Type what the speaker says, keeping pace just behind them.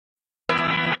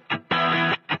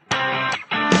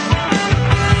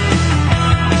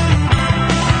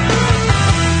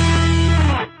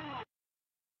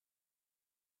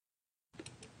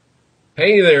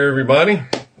Hey there, everybody.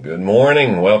 Good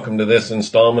morning. Welcome to this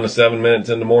installment of 7 Minutes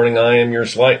in the Morning. I am your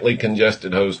slightly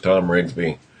congested host, Thom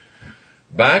Rigsby.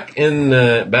 Back in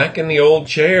the old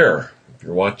chair. If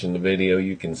you're watching the video,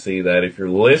 you can see that. If you're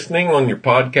listening on your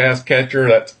podcast catcher,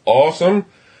 that's awesome.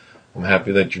 I'm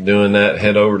happy that you're doing that.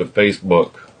 Head over to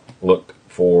Facebook. Look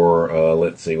for,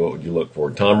 let's see, what would you look for?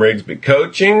 Thom Rigsby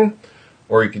Coaching.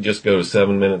 Or you could just go to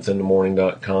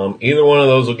 7minutesinthemorning.com. Either one of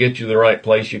those will get you the right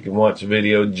place. You can watch the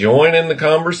video. Join in the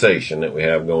conversation that we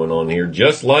have going on here,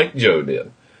 just like Joe did.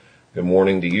 Good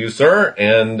morning to you, sir.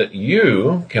 And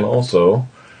you can also,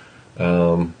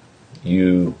 the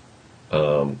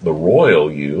royal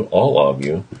you, all of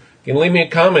you, can leave me a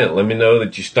comment. Let me know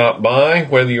that you stopped by,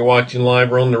 whether you're watching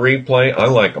live or on the replay. I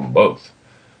like them both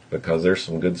because there's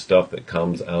some good stuff that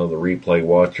comes out of the replay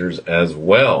watchers as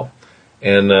well.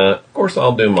 And, of course,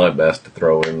 I'll do my best to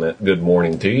throw in that good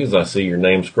morning to you as I see your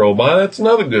name scroll by. That's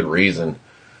another good reason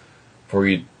for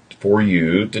you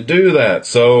to do that.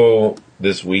 So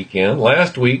this weekend,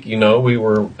 last week, we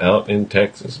were out in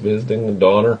Texas visiting the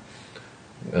daughter,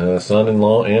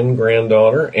 son-in-law and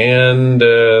granddaughter. And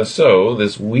so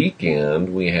this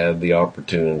weekend we had the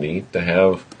opportunity to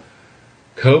have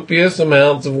copious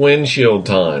amounts of windshield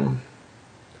time.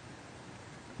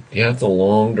 Yeah, it's a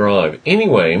long drive.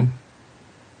 Anyway,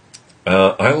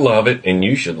 I love it, and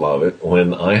you should love it,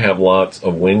 when I have lots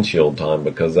of windshield time,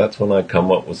 because that's when I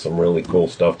come up with some really cool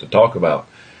stuff to talk about.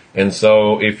 And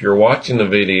so if you're watching the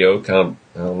video,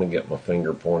 let me get my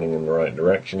finger pointing in the right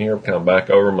direction here, kind of back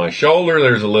over my shoulder.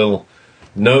 There's a little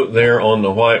note there on the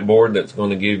whiteboard that's going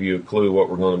to give you a clue what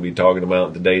we're going to be talking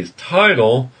about. Today's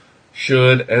title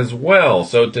should as well.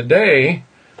 So today,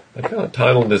 I kind of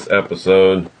titled this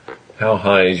episode, How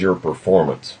High Is Your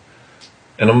Performance?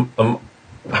 And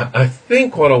I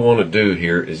think what I want to do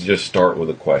here is just start with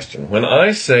a question. When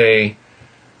I say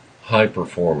high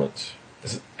performance,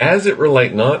 as it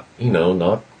relates, not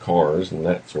cars and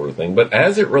that sort of thing, but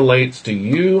as it relates to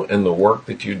you and the work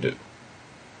that you do.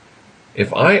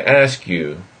 If I ask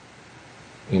you,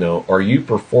 are you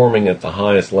performing at the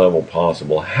highest level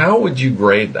possible, how would you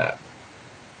grade that?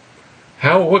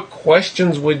 What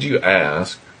questions would you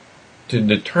ask to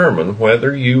determine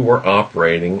whether you were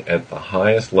operating at the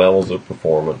highest levels of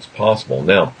performance possible?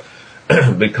 Now,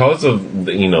 because of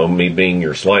me being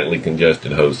your slightly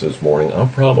congested host this morning, I'll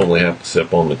probably have to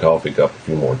sip on the coffee cup a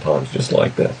few more times, just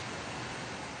like this.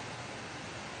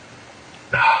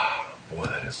 Boy,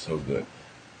 that is so good.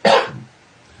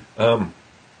 But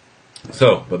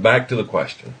back to the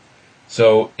question.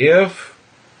 So if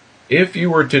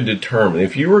you were to determine,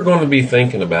 if you were going to be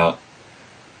thinking about,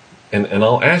 and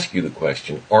I'll ask you the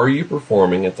question, are you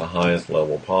performing at the highest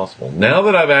level possible? Now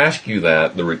that I've asked you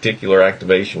that, the reticular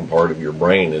activation part of your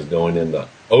brain is going into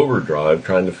overdrive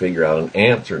trying to figure out an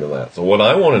answer to that. So what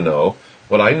I want to know,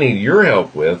 what I need your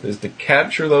help with, is to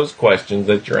capture those questions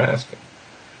that you're asking.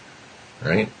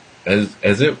 Right? As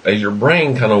your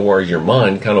brain as your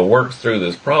mind kind of works through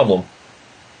this problem,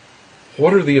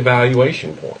 what are the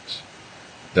evaluation points?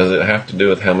 Does it have to do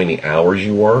with how many hours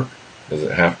you work? Does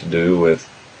it have to do with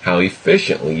how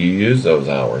efficiently you use those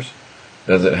hours?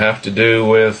 Does it have to do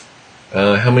with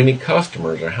how many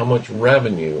customers or how much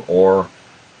revenue or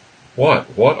what?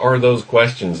 What are those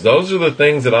questions? Those are the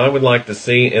things that I would like to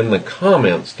see in the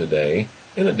comments today,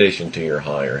 in addition to your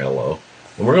hi or hello.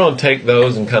 And we're going to take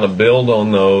those and kind of build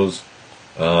on those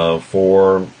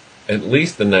for at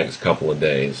least the next couple of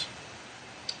days.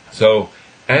 So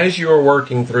as you're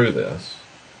working through this,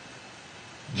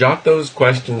 jot those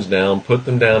questions down, put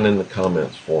them down in the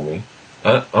comments for me.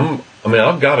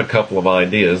 I've got a couple of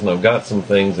ideas, and I've got some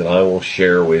things that I will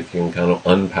share with you and kind of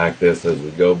unpack this as we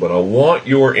go, but I want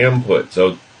your input.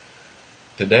 So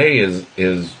today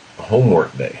is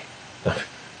homework day.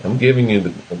 I'm giving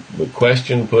you the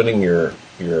question, putting your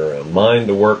mind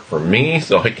to work for me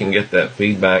so I can get that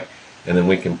feedback, and then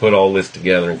we can put all this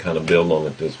together and kind of build on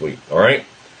it this week. All right?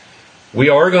 We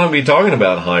are going to be talking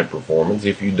about high performance.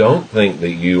 If you don't think that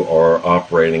you are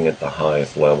operating at the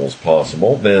highest levels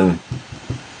possible, then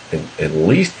at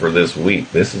least for this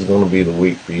week, this is going to be the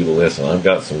week for you to listen. I've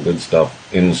got some good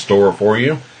stuff in store for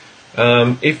you.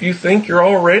 If you think you're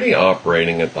already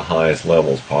operating at the highest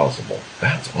levels possible,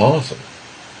 that's awesome.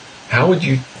 How would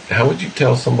you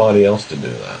tell somebody else to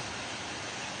do that?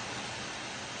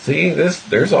 See,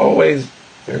 there's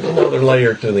another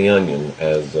layer to the onion,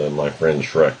 as my friend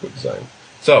Shrek would say.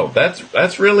 So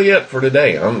that's really it for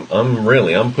today.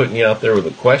 I'm putting you out there with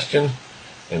a question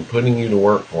and putting you to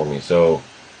work for me. So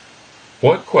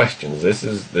what questions? This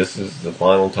is the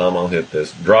final time I'll hit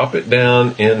this. Drop it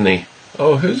down in the,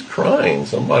 who's crying?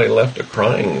 Somebody left a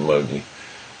crying emoji.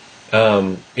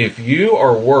 If you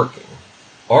are working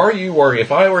Are you working?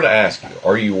 If I were to ask you,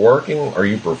 are you working? Are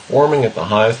you performing at the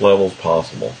highest levels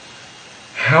possible?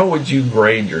 How would you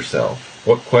grade yourself?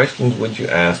 What questions would you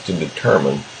ask to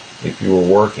determine if you were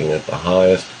working at the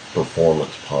highest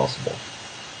performance possible?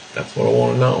 That's what I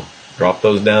want to know. Drop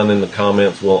those down in the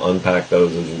comments. We'll unpack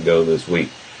those as we go this week.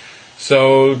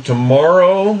 So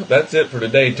tomorrow, that's it for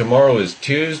today. Tomorrow is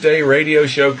Tuesday. Radio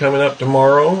show coming up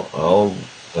tomorrow.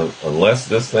 Unless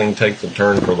this thing takes a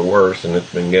turn for the worse, and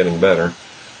it's been getting better,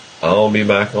 I'll be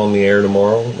back on the air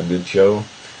tomorrow, a good show.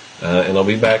 And I'll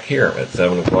be back here at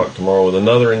 7 o'clock tomorrow with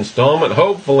another installment,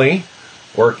 hopefully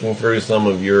working through some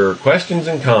of your questions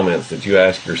and comments that you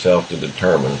ask yourself to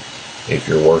determine if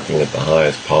you're working at the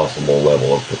highest possible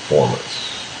level of performance.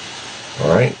 All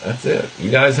right, that's it.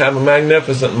 You guys have a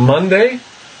magnificent Monday.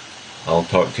 I'll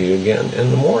talk to you again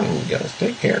in the morning. You guys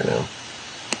take care now.